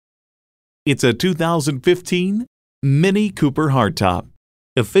It's a 2015 Mini Cooper Hardtop.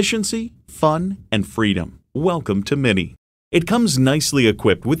 Efficiency, fun, and freedom. Welcome to Mini. It comes nicely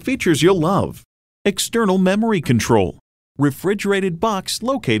equipped with features you'll love. External memory control. Refrigerated box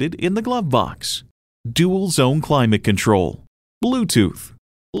located in the glove box. Dual zone climate control. Bluetooth.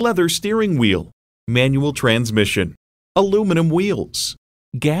 Leather steering wheel. Manual transmission. Aluminum wheels.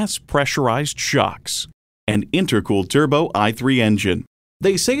 Gas pressurized shocks. And intercooled turbo i3 engine.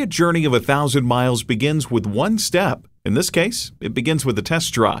 They say a journey of 1,000 miles begins with one step. In this case, it begins with a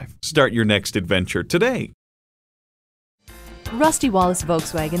test drive. Start your next adventure today. Rusty Wallis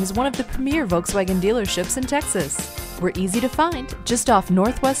Volkswagen is one of the premier Volkswagen dealerships in Texas. We're easy to find just off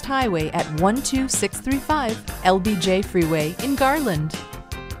Northwest Highway at 12635 LBJ Freeway in Garland.